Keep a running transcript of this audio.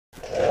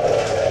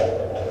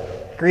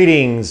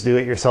Greetings,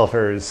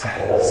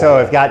 do-it-yourselfers. So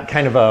I've got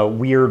kind of a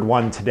weird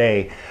one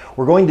today.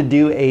 We're going to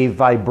do a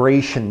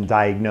vibration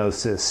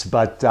diagnosis,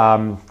 but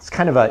it's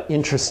kind of an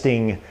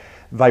interesting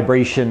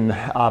vibration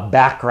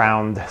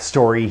background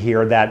story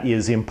here that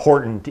is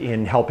important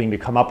in helping to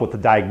come up with the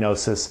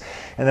diagnosis.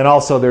 And then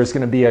also there's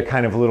going to be a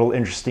kind of little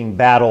interesting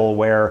battle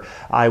where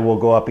I will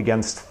go up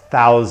against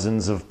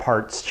thousands of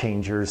parts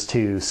changers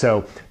too.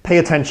 So pay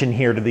attention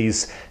here to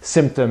these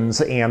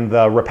symptoms and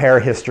the repair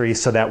history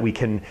so that we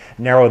can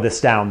narrow this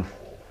down.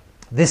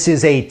 This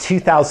is a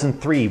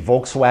 2003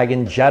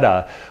 Volkswagen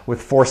Jetta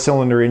with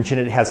 4-cylinder engine.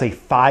 It has a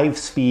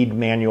 5-speed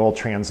manual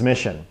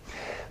transmission.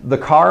 The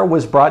car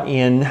was brought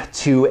in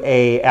to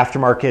a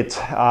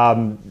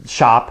aftermarket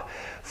shop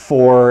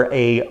for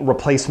a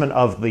replacement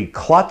of the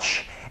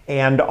clutch,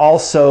 and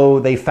also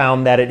they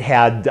found that it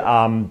had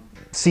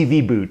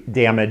CV boot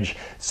damage,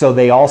 so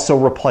they also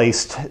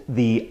replaced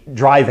the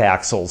drive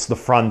axles, the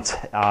front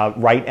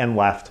right and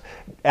left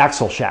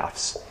axle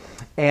shafts.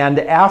 And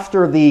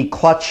after the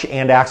clutch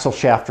and axle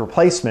shaft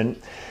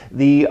replacement,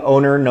 the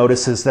owner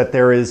notices that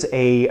there is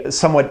a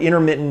somewhat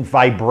intermittent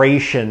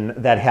vibration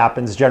that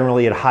happens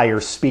generally at higher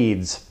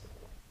speeds.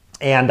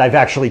 And I've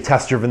actually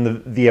test driven the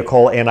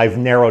vehicle and I've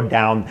narrowed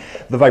down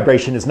the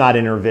vibration is not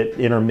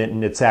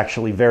intermittent, it's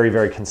actually very,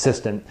 very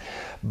consistent.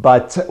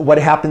 But what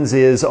happens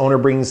is owner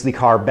brings the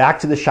car back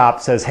to the shop,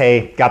 says,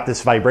 hey, got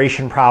this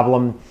vibration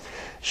problem.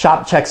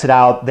 Shop checks it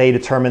out. They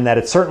determine that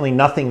it's certainly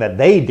nothing that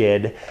they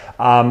did,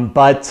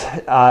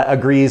 but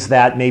agrees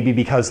that maybe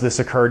because this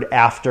occurred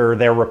after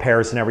their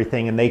repairs and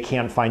everything and they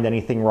can't find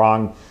anything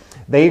wrong,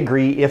 they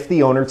agree if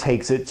the owner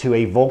takes it to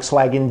a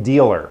Volkswagen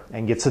dealer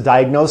and gets a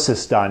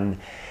diagnosis done,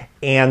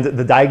 and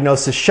the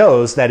diagnosis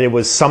shows that it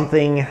was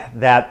something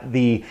that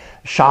the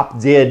shop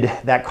did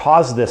that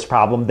caused this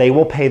problem, they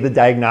will pay the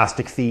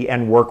diagnostic fee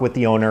and work with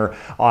the owner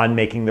on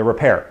making the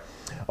repair.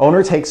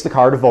 Owner takes the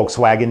car to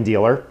Volkswagen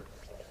dealer,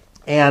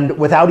 and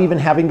without even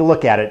having to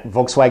look at it,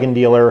 Volkswagen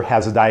dealer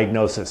has a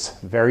diagnosis.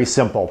 Very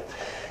simple.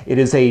 It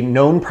is a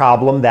known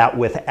problem that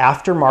with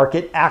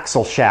aftermarket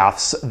axle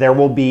shafts, there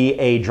will be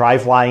a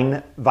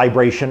driveline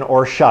vibration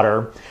or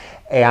shudder,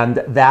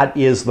 and that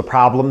is the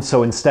problem.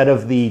 So instead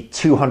of the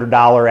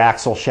 $200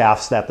 axle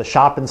shafts that the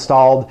shop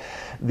installed,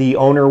 the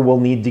owner will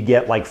need to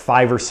get like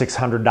 $500 or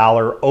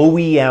 $600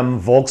 OEM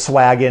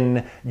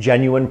Volkswagen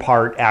genuine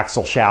part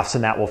axle shafts,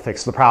 and that will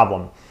fix the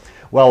problem.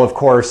 Well, of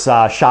course,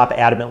 shop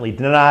adamantly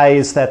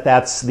denies that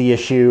that's the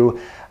issue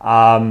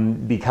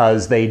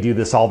because they do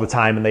this all the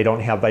time and they don't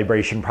have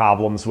vibration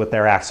problems with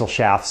their axle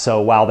shafts.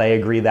 So while they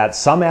agree that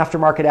some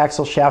aftermarket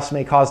axle shafts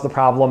may cause the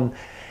problem,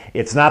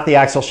 it's not the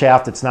axle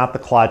shaft, it's not the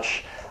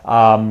clutch.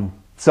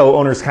 So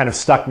owner's kind of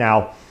stuck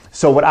now.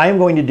 So what I am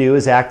going to do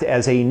is act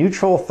as a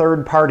neutral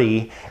third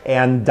party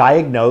and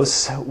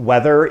diagnose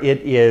whether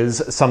it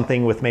is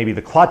something with maybe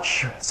the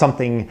clutch,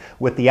 something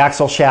with the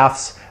axle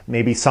shafts,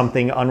 maybe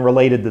something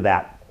unrelated to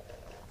that.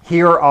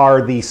 Here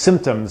are the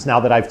symptoms now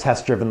that I've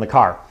test driven the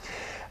car.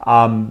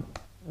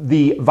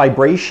 The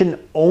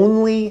vibration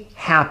only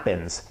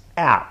happens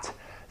at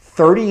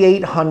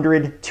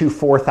 3,800 to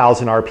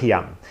 4,000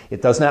 RPM.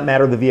 It does not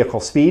matter the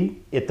vehicle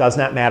speed. It does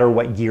not matter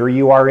what gear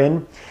you are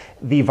in.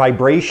 The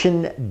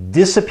vibration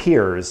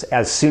disappears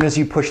as soon as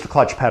you push the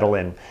clutch pedal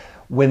in.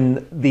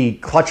 When the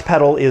clutch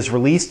pedal is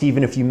released,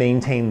 even if you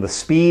maintain the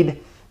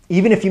speed,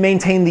 even if you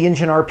maintain the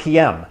engine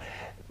RPM,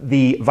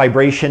 the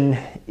vibration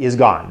is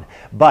gone.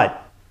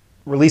 But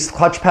release the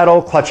clutch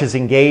pedal, clutch is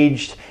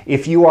engaged.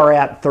 If you are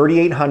at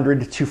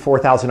 3,800 to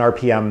 4,000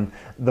 RPM,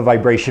 the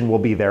vibration will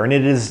be there. And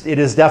it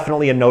is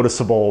definitely a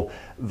noticeable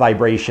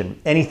vibration.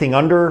 Anything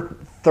under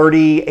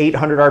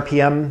 3,800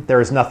 RPM, there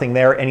is nothing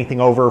there.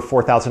 Anything over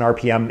 4,000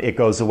 RPM, it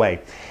goes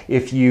away.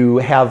 If you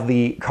have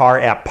the car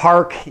at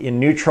park in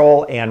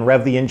neutral and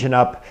rev the engine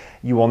up,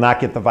 you will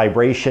not get the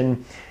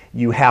vibration.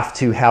 You have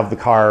to have the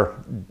car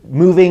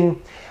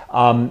moving.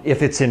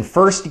 If it's in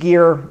first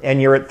gear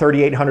and you're at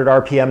 3,800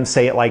 RPM,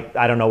 say at like,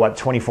 I don't know what,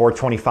 24,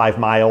 25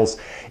 miles,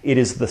 it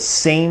is the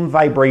same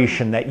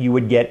vibration that you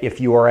would get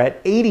if you are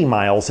at 80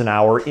 miles an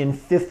hour in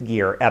fifth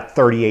gear at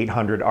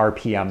 3,800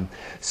 RPM.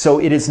 So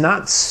it is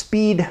not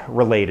speed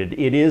related,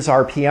 it is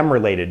RPM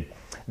related.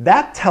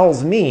 That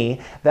tells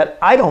me that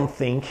I don't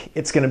think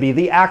it's going to be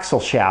the axle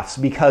shafts,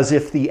 because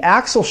if the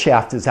axle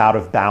shaft is out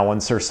of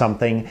balance or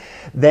something,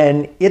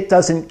 then it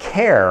doesn't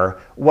care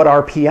what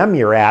RPM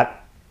you're at.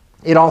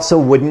 It also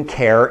wouldn't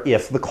care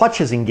if the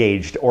clutch is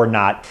engaged or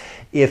not.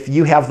 If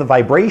you have the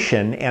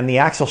vibration and the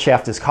axle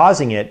shaft is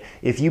causing it,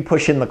 if you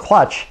push in the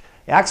clutch,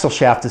 the axle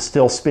shaft is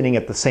still spinning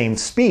at the same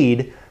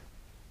speed,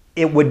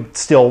 it would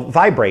still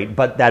vibrate,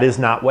 but that is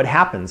not what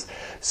happens.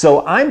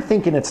 So I'm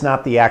thinking it's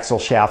not the axle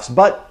shafts,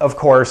 but of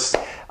course,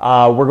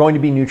 we're going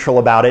to be neutral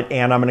about it,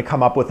 and I'm going to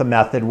come up with a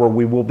method where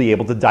we will be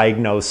able to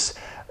diagnose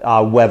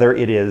whether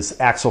it is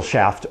axle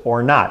shaft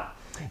or not.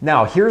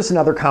 Now, here's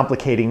another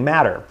complicating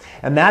matter,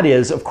 and that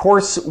is, of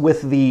course,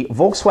 with the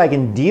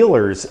Volkswagen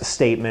dealer's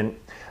statement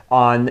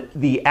on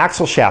the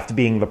axle shaft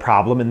being the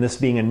problem and this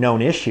being a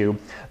known issue,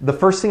 the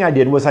first thing I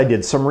did was I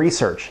did some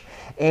research.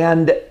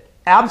 And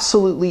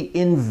absolutely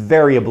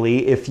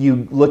invariably, if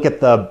you look at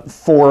the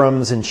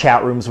forums and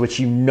chat rooms, which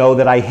you know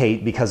that I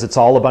hate because it's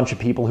all a bunch of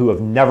people who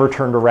have never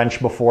turned a wrench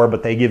before,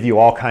 but they give you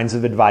all kinds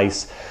of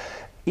advice,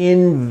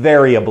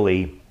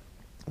 invariably,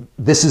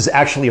 this is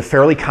actually a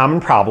fairly common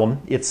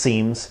problem, it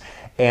seems,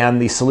 and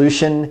the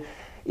solution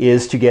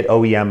is to get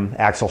OEM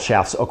axle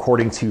shafts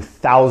according to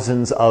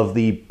thousands of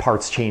the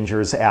parts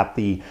changers at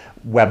the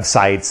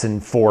websites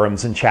and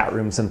forums and chat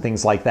rooms and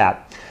things like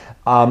that.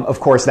 Of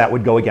course, that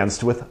would go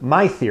against with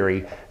my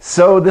theory.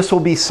 So this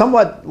will be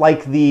somewhat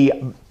like the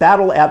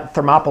battle at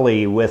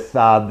Thermopylae with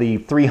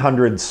the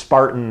 300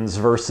 Spartans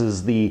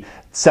versus the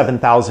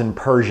 7,000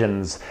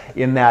 Persians,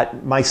 in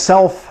that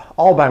myself,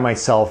 all by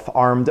myself,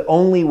 armed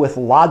only with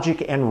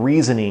logic and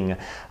reasoning,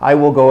 I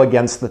will go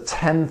against the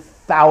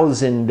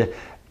 10,000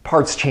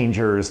 parts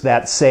changers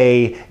that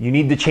say you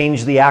need to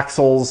change the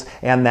axles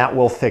and that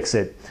will fix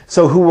it.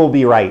 So who will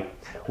be right?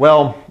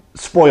 Well,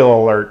 spoiler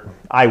alert,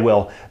 I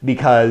will,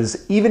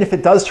 because even if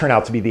it does turn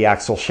out to be the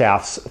axle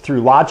shafts,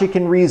 through logic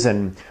and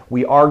reason,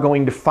 we are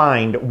going to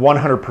find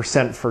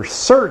 100% for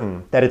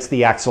certain that it's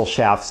the axle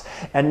shafts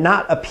and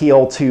not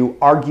appeal to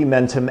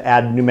argumentum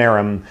ad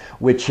numerum,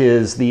 which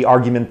is the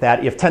argument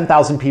that if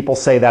 10,000 people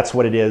say that's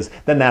what it is,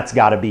 then that's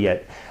got to be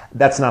it.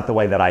 That's not the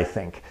way that I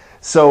think.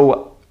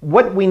 So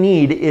what we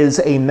need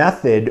is a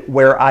method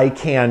where I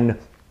can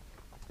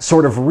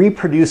sort of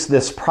reproduce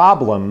this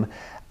problem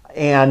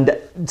and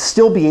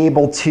still be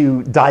able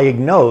to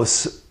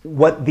diagnose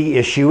what the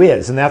issue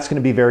is. And that's going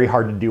to be very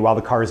hard to do while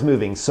the car is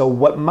moving. So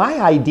what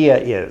my idea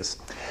is,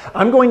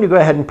 I'm going to go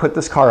ahead and put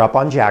this car up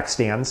on jack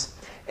stands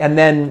and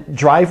then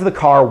drive the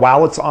car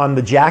while it's on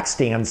the jack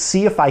stands,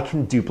 see if I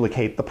can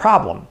duplicate the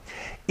problem.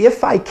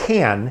 If I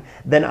can,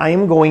 then I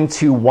am going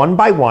to one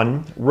by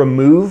one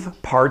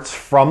remove parts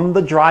from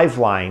the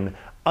driveline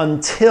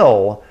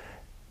until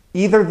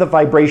either the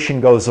vibration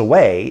goes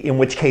away, in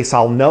which case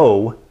I'll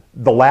know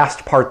the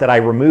last part that I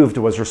removed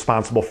was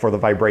responsible for the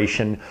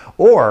vibration,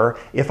 or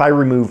if I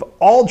remove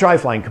all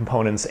driveline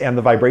components and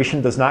the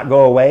vibration does not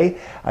go away,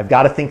 I've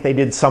got to think they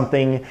did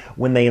something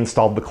when they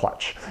installed the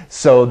clutch.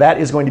 So that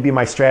is going to be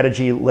my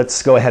strategy.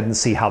 Let's go ahead and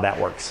see how that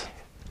works.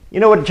 You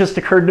know what just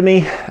occurred to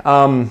me?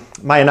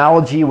 My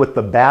analogy with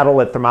the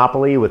battle at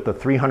Thermopylae with the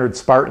 300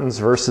 Spartans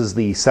versus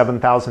the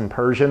 7,000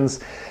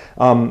 Persians.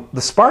 The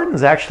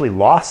Spartans actually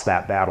lost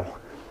that battle.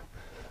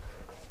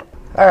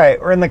 All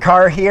right, we're in the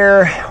car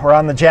here. We're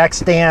on the jack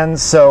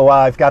stands, so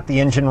I've got the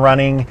engine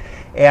running.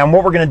 And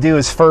what we're going to do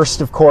is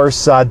first, of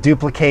course,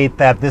 duplicate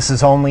that this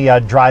is only a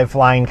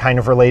driveline kind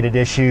of related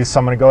issue. So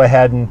I'm going to go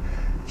ahead and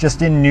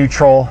just in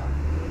neutral,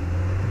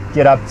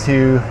 get up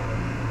to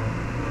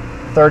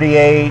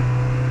 38,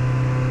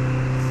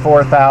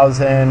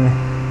 4,000,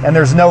 and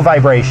there's no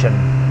vibration,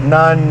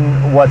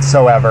 none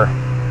whatsoever.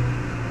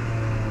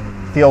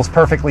 Feels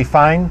perfectly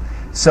fine.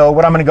 So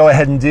what I'm going to go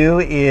ahead and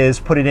do is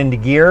put it into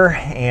gear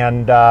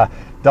and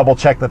double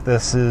check that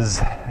this is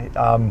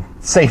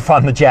safe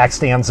on the jack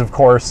stands, of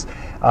course.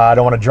 I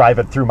don't want to drive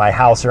it through my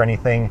house or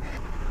anything.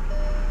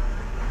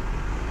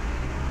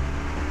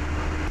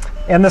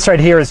 And this right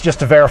here is just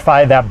to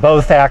verify that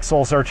both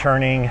axles are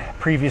turning.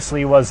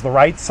 Previously was the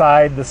right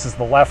side, this is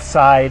the left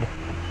side.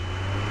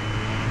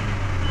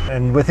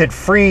 And with it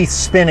free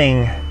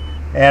spinning,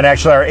 and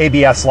actually our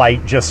ABS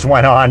light just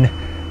went on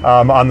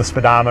the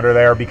speedometer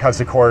there because,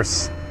 of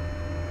course,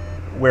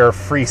 we're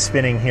free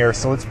spinning here.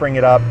 So let's bring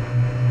it up.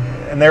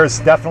 And there's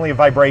definitely a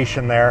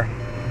vibration there.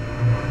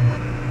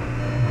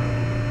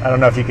 I don't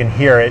know if you can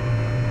hear it.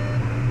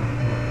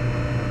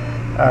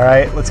 All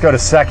right, let's go to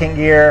second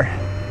gear.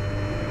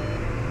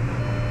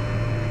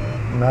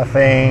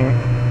 Nothing.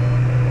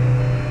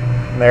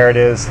 There it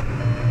is.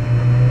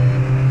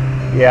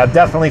 Yeah,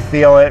 definitely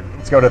feel it.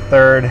 Let's go to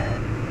third.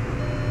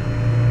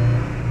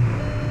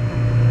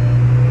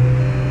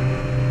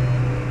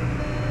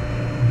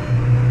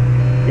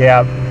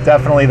 Yeah,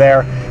 definitely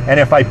there. And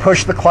if I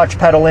push the clutch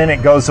pedal in,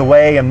 it goes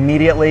away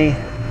immediately.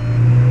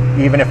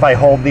 Even if I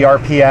hold the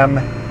RPM,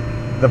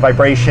 the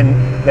vibration,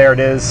 there it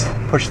is.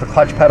 Push the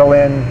clutch pedal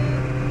in.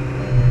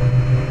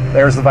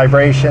 There's the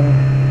vibration.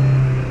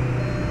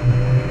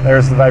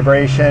 There's the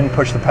vibration.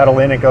 Push the pedal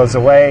in, it goes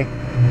away.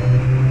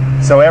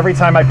 So every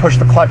time I push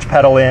the clutch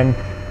pedal in,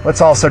 let's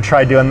also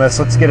try doing this.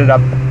 Let's get it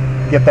up,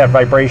 get that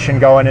vibration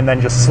going, and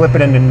then just slip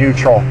it into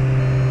neutral.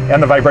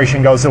 And the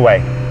vibration goes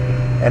away.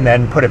 And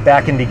then put it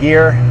back into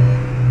gear,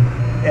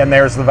 and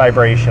there's the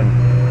vibration.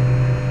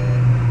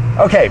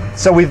 Okay,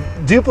 so we've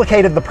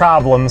duplicated the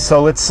problem,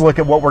 so let's look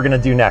at what we're going to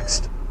do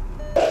next.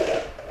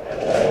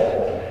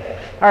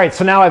 All right,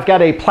 so now I've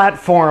got a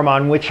platform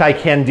on which I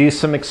can do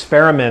some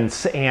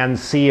experiments and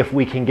see if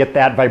we can get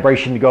that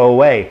vibration to go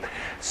away.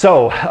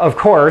 So, of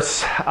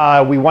course,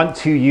 we want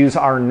to use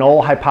our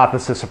null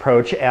hypothesis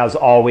approach as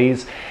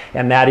always,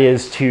 and that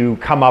is to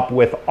come up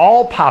with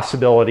all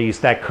possibilities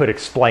that could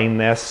explain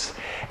this,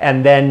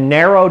 and then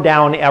narrow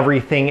down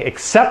everything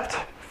except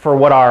for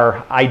what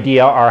our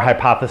idea, our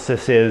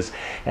hypothesis is,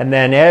 and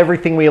then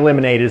everything we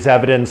eliminate is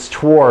evidence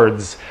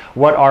towards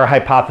what our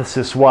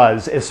hypothesis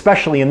was,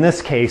 especially in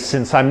this case,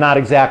 since I'm not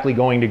exactly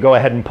going to go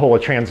ahead and pull a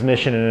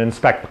transmission and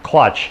inspect the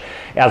clutch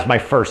as my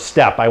first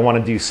step. I want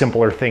to do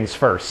simpler things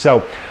first.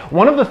 So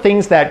one of the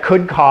things that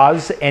could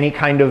cause any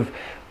kind of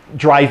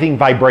driving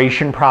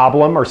vibration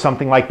problem or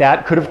something like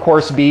that could of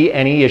course be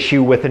any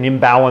issue with an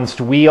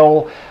imbalanced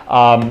wheel,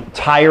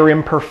 tire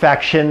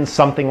imperfection,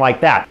 something like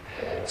that.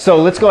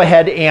 So let's go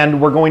ahead and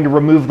we're going to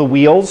remove the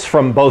wheels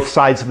from both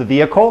sides of the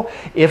vehicle.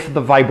 If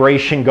the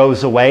vibration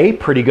goes away,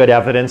 pretty good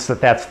evidence that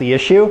that's the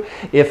issue.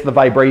 If the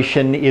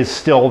vibration is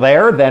still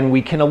there, then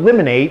we can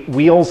eliminate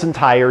wheels and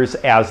tires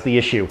as the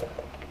issue.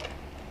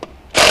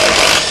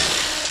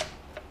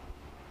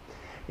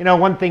 You know,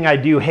 one thing I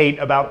do hate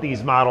about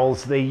these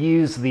models, they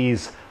use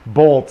these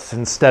bolts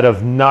instead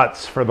of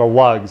nuts for the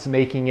lugs,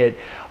 making it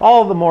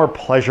all the more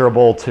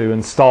pleasurable to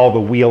install the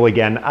wheel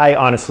again. I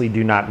honestly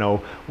do not know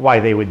why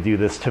they would do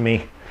this to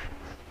me.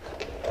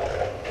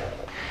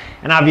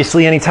 And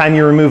obviously anytime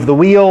you remove the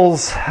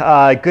wheels,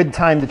 good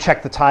time to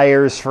check the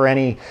tires for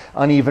any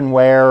uneven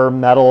wear,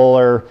 metal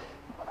or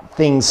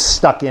things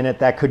stuck in it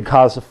that could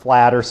cause a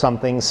flat or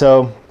something.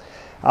 So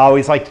I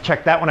always like to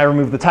check that when I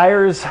remove the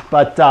tires,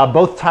 but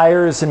both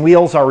tires and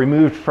wheels are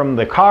removed from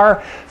the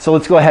car. So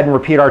let's go ahead and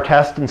repeat our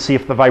test and see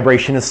if the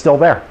vibration is still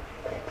there.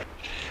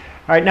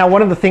 All right, now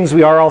one of the things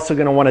we are also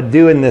going to want to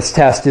do in this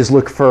test is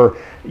look for,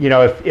 you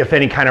know, if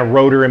any kind of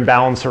rotor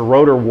imbalance or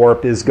rotor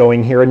warp is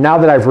going here. And now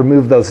that I've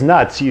removed those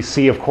nuts, you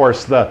see, of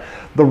course, the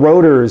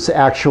rotors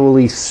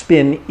actually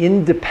spin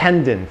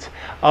independent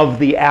of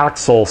the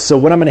axle. So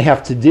what I'm going to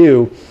have to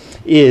do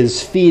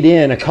is feed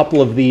in a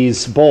couple of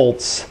these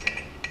bolts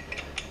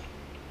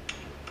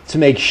to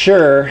make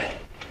sure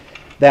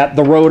that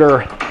the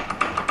rotor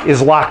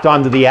is locked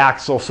onto the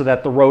axle so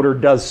that the rotor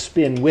does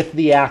spin with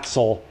the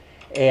axle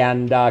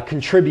and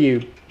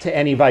contribute to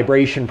any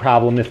vibration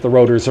problem if the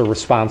rotors are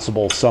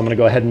responsible. So I'm going to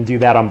go ahead and do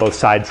that on both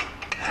sides.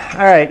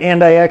 All right,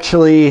 and I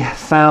actually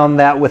found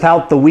that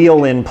without the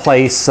wheel in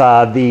place,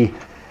 the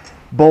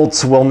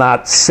bolts will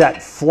not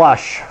set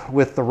flush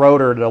with the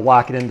rotor to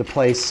lock it into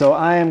place. So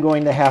I am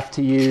going to have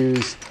to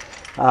use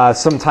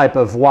some type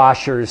of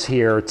washers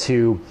here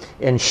to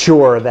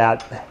ensure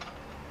that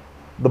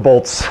the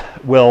bolts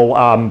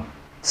will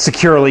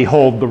securely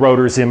hold the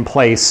rotors in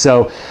place.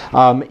 So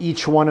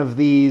each one of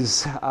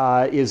these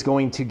is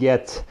going to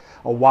get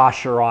a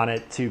washer on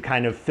it to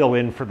kind of fill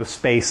in for the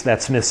space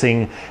that's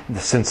missing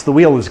since the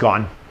wheel is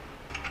gone.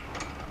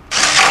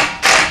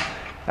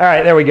 All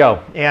right, there we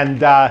go.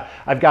 And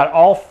I've got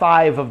all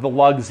 5 of the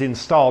lugs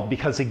installed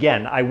because,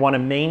 again, I want to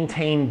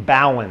maintain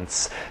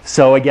balance.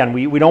 So again,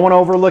 we don't want to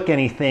overlook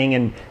anything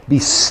and be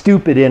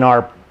stupid in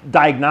our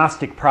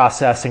diagnostic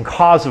process and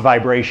cause a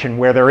vibration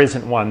where there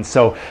isn't one.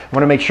 So I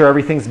want to make sure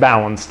everything's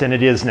balanced, and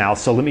it is now.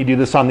 So let me do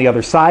this on the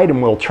other side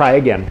and we'll try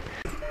again.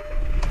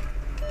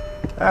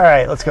 All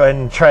right, let's go ahead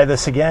and try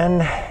this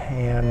again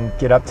and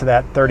get up to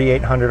that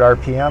 3,800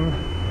 RPM.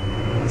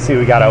 See,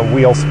 we got a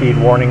wheel speed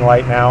warning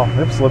light now.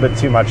 Oops, a little bit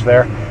too much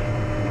there.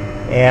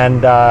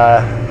 And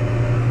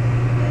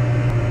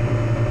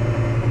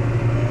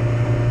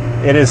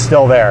it is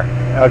still there.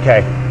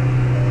 Okay.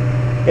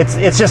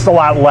 It's just a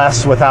lot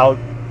less without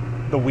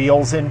the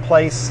wheels in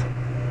place,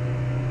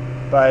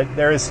 but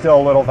there is still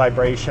a little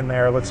vibration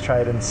there. Let's try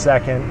it in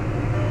second.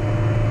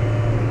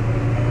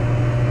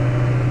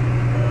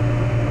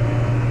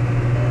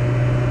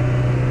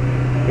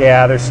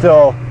 Yeah, there's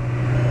still,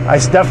 I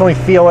definitely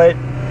feel it.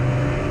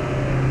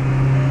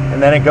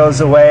 And then it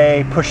goes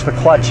away, push the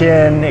clutch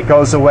in, it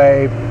goes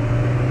away,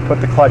 put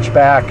the clutch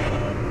back,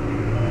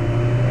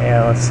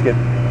 and let's get,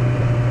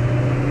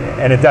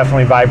 and it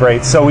definitely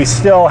vibrates. So we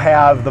still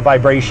have the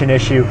vibration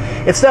issue.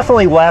 It's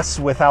definitely less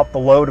without the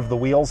load of the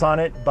wheels on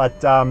it, but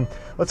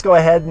let's go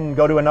ahead and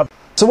go to another.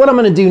 So what I'm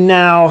going to do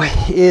now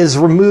is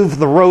remove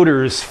the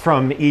rotors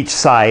from each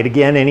side.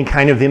 Again, any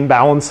kind of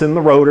imbalance in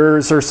the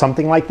rotors or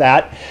something like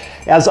that,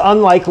 as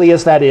unlikely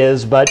as that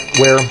is, but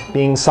we're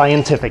being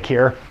scientific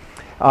here.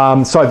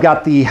 So I've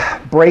got the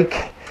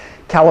brake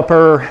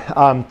caliper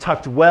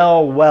tucked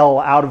well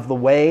out of the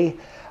way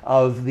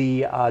of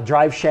the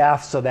drive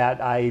shaft so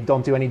that I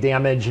don't do any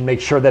damage, and make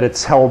sure that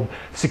it's held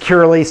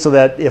securely so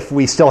that if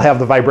we still have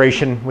the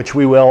vibration, which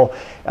we will,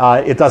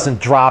 it doesn't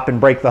drop and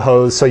break the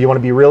hose. So you want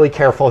to be really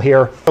careful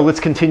here. So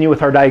let's continue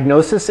with our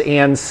diagnosis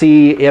and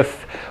see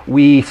if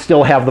we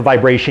still have the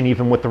vibration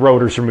even with the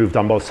rotors removed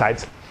on both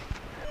sides.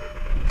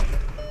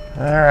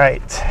 All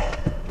right.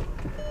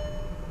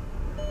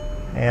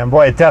 And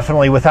boy, it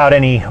definitely, without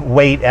any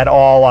weight at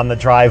all on the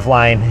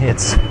Driveline,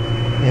 it's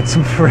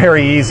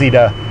very easy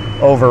to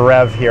over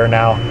rev here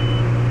now.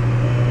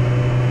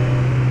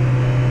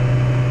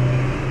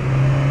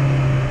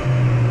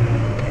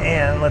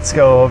 And let's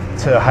go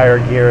to higher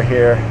gear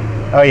here.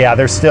 Oh yeah,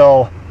 there's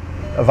still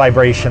a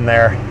vibration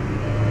there.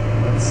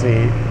 Let's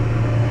see.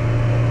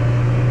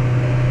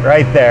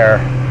 Right there,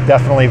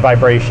 definitely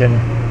vibration.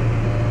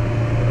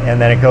 And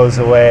then it goes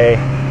away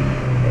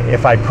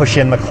if I push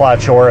in the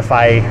clutch or if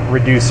I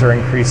reduce or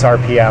increase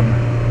RPM.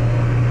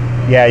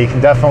 Yeah, you can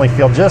definitely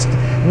feel just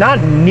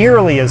not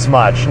nearly as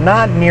much,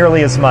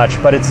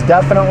 but it's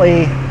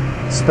definitely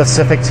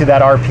specific to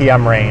that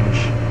RPM range.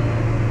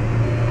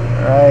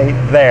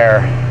 Right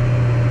there.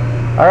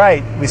 All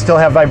right, we still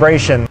have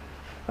vibration.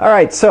 All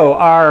right, so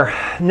our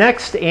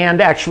next,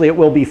 and actually it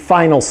will be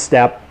final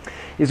step,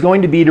 is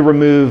going to be to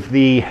remove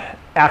the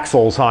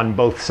axles on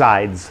both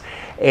sides.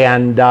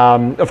 And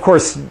of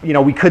course, you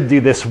know, we could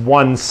do this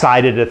one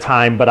side at a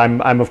time, but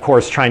I'm of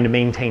course trying to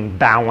maintain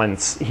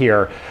balance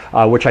here,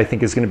 which I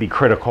think is going to be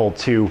critical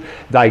to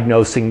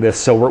diagnosing this.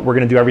 So we're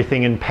going to do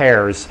everything in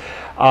pairs.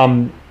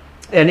 And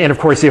of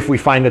course, if we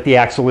find that the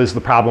axle is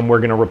the problem, we're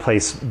going to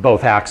replace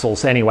both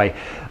axles anyway.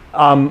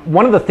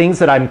 One of the things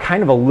that I'm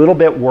kind of a little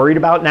bit worried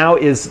about now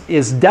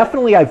is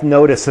definitely I've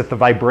noticed that the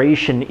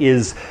vibration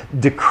is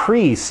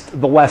decreased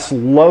the less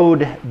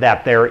load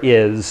that there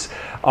is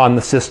on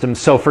the system.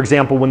 So for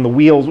example,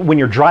 when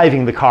you're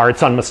driving the car,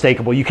 it's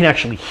unmistakable. You can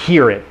actually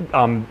hear it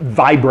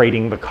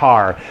vibrating the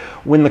car.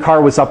 When the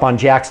car was up on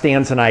jack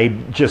stands and I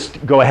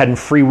just go ahead and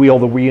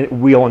freewheel the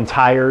wheel and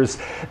tires,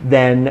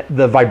 then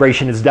the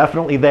vibration is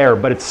definitely there,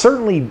 but it's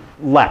certainly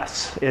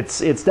less.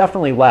 It's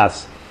definitely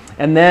less.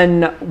 And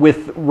then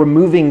with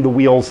removing the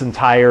wheels and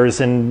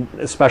tires, and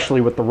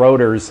especially with the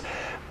rotors,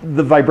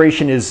 the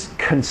vibration is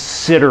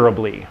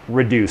considerably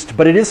reduced,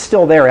 but it is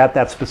still there at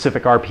that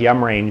specific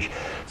RPM range.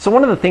 So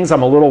one of the things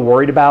I'm a little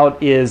worried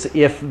about is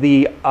if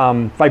the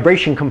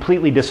vibration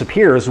completely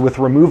disappears with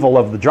removal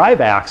of the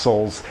drive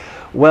axles,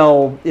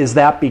 well, is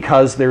that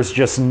because there's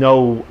just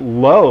no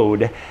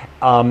load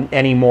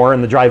anymore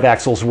and the drive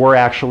axles were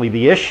actually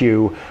the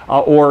issue,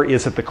 or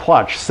is it the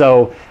clutch?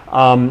 So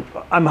I'm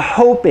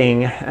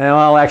hoping,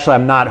 well actually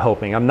I'm not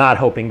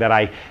hoping that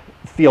I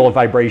feel a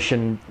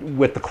vibration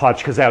with the clutch,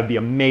 because that would be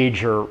a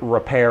major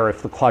repair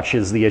if the clutch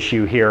is the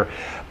issue here.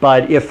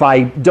 But if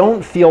I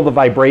don't feel the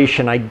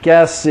vibration, I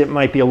guess it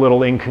might be a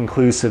little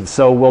inconclusive,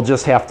 so we'll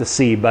just have to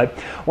see. But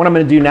what I'm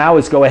going to do now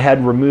is go ahead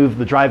and remove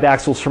the drive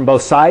axles from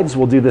both sides.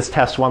 We'll do this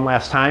test one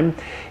last time.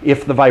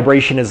 If the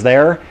vibration is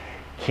there,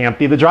 can't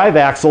be the drive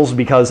axles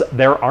because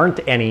there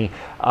aren't any.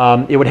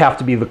 It would have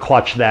to be the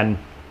clutch then.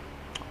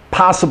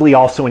 Possibly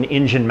also an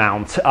engine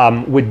mount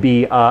would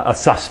be a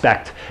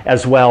suspect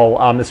as well,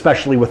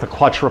 especially with a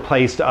clutch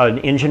replaced, an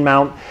engine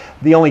mount.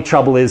 The only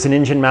trouble is an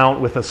engine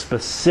mount with a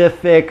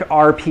specific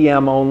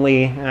RPM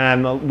only.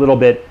 I'm a little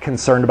bit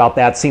concerned about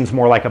that. Seems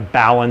more like a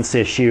balance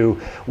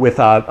issue with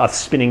a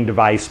spinning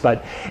device.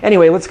 But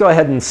anyway, let's go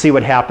ahead and see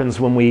what happens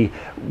when we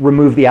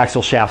remove the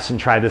axle shafts and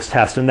try this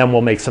test, and then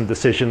we'll make some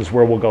decisions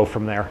where we'll go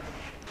from there.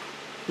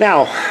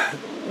 Now,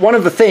 one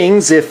of the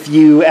things, if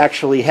you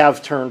actually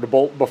have turned a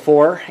bolt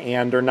before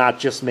and are not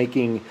just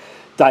making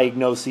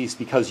diagnoses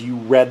because you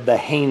read the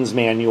Haynes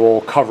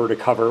manual cover to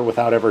cover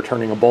without ever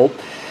turning a bolt,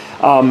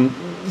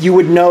 you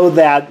would know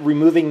that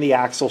removing the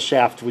axle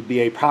shaft would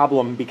be a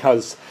problem,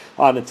 because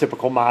on a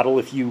typical model,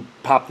 if you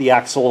pop the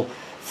axle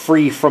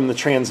free from the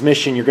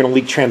transmission, you're going to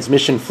leak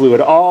transmission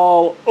fluid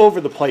all over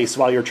the place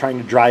while you're trying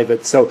to drive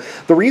it. So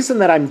the reason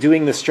that I'm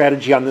doing this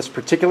strategy on this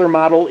particular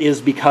model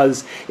is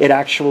because it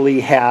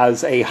actually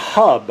has a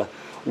hub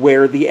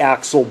where the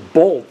axle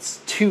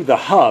bolts to the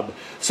hub.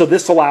 So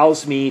this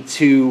allows me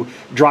to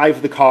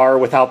drive the car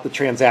without the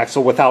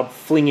transaxle, without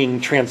flinging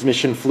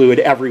transmission fluid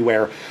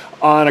everywhere.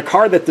 On a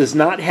car that does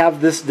not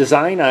have this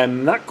design,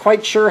 I'm not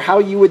quite sure how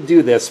you would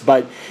do this,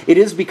 but it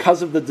is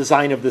because of the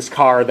design of this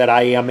car that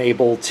I am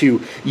able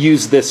to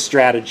use this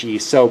strategy.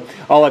 So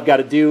all I've got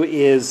to do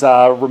is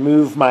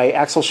remove my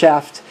axle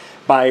shaft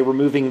by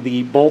removing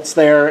the bolts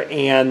there,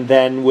 and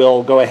then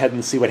we'll go ahead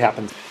and see what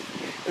happens.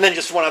 And then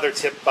just one other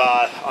tip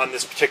on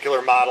this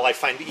particular model, I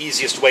find the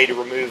easiest way to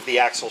remove the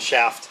axle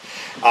shaft,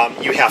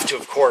 you have to,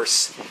 of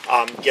course,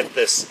 get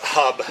this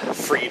hub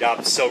freed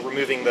up. So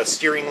removing the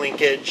steering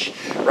linkage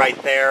right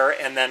there,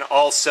 and then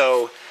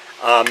also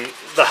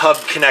the hub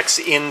connects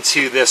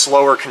into this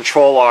lower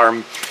control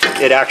arm.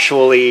 It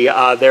actually,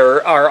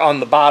 there are on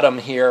the bottom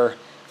here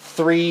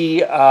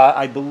three,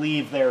 I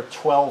believe they're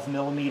 12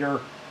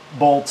 millimeter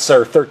bolts,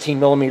 or 13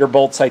 millimeter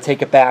bolts, I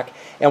take it back.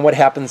 And what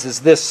happens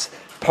is this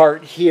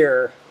part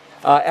here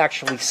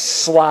actually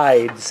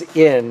slides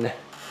in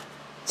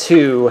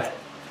to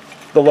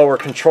the lower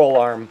control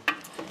arm,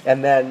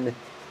 and then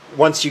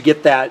once you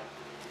get that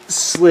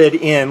slid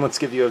in, let's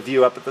give you a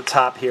view up at the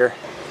top here.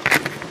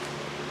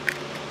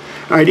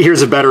 All right,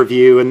 here's a better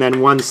view, and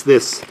then once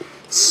this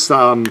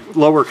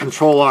lower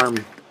control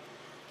arm,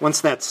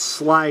 once that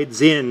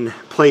slides in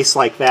place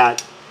like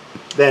that,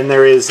 then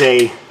there is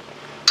a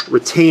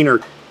retainer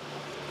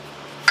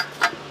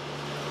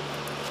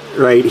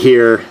right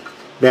here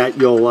that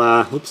you'll,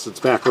 oops, it's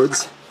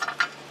backwards.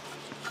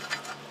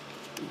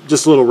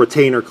 Just a little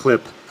retainer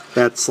clip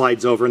that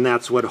slides over, and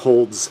that's what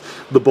holds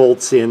the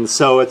bolts in.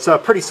 So it's a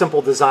pretty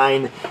simple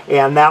design,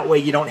 and that way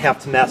you don't have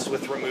to mess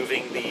with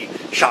removing the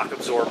shock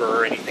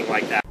absorber or anything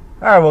like that.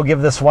 All right, we'll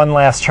give this one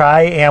last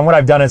try, and what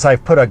I've done is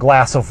I've put a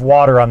glass of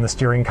water on the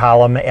steering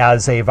column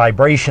as a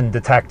vibration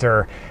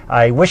detector.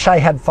 I wish I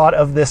had thought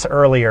of this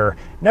earlier.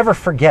 Never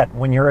forget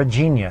when you're a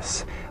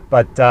genius.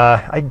 but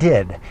I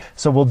did.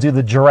 So we'll do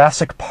the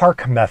Jurassic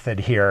Park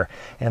method here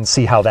and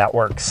see how that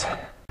works.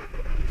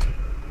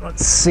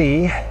 Let's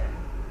see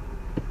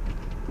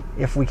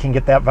if we can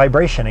get that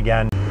vibration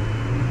again.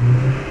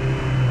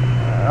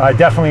 I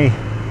definitely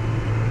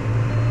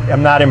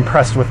am not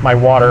impressed with my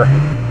water.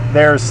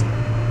 There's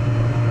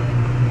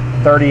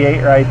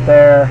 38 right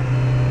there,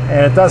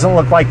 and it doesn't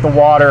look like the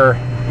water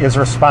is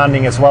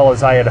responding as well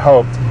as I had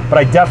hoped, but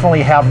I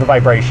definitely have the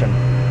vibration.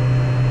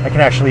 I can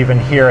actually even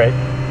hear it.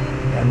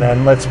 And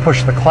then let's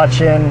push the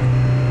clutch in,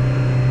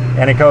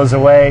 and it goes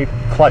away.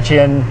 Clutch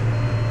in,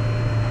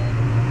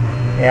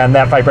 and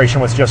that vibration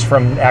was just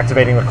from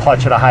activating the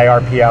clutch at a high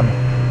RPM.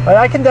 But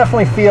I can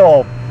definitely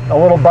feel a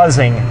little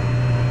buzzing.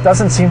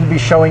 Doesn't seem to be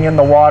showing in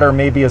the water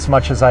maybe as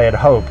much as I had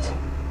hoped.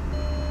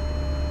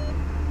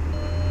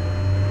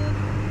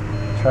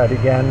 Try it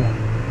again.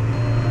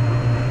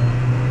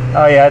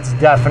 Oh yeah, it's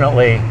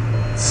definitely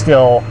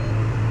still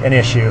an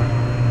issue.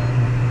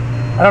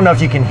 I don't know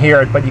if you can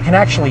hear it, but you can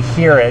actually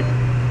hear it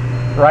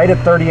right at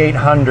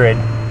 3,800.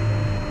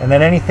 And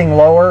then anything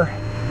lower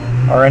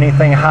or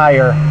anything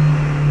higher,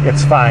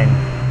 it's fine.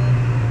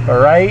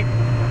 But right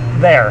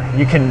there,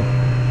 you can,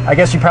 I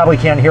guess you probably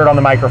can't hear it on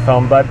the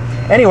microphone, but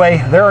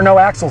anyway, there are no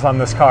axles on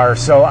this car,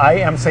 so I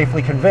am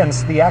safely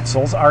convinced the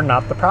axles are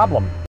not the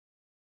problem.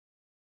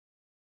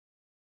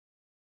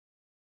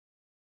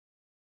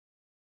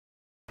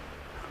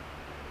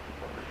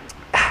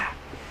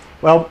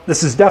 Well,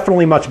 this is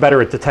definitely much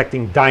better at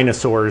detecting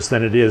dinosaurs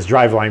than it is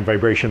driveline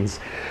vibrations.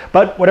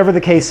 But whatever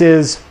the case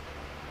is,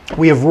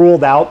 we have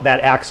ruled out that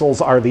axles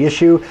are the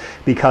issue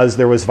because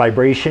there was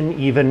vibration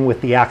even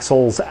with the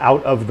axles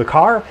out of the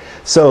car.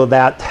 So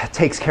that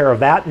takes care of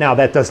that. Now,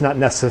 that does not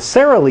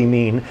necessarily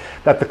mean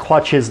that the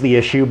clutch is the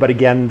issue, but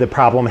again, the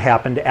problem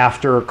happened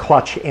after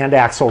clutch and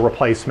axle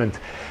replacement.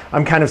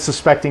 I'm kind of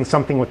suspecting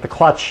something with the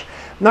clutch.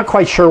 I'm not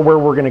quite sure where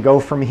we're going to go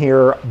from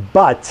here,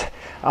 but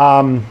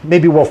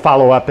maybe we'll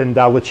follow up and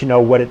let you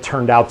know what it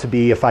turned out to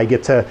be if I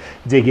get to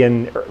dig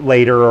in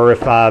later, or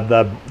if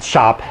the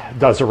shop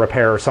does a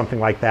repair or something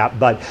like that.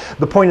 But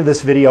the point of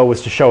this video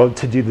was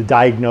to do the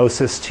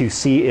diagnosis to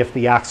see if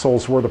the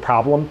axles were the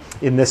problem.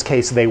 In this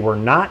case, they were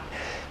not.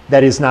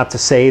 That is not to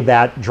say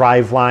that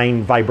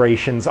driveline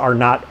vibrations are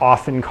not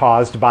often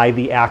caused by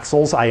the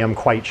axles. I am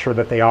quite sure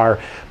that they are.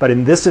 But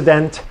in this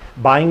event,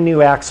 buying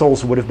new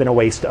axles would have been a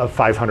waste of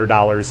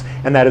 $500,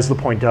 and that is the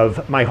point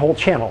of my whole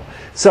channel.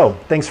 So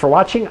thanks for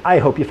watching. I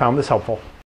hope you found this helpful.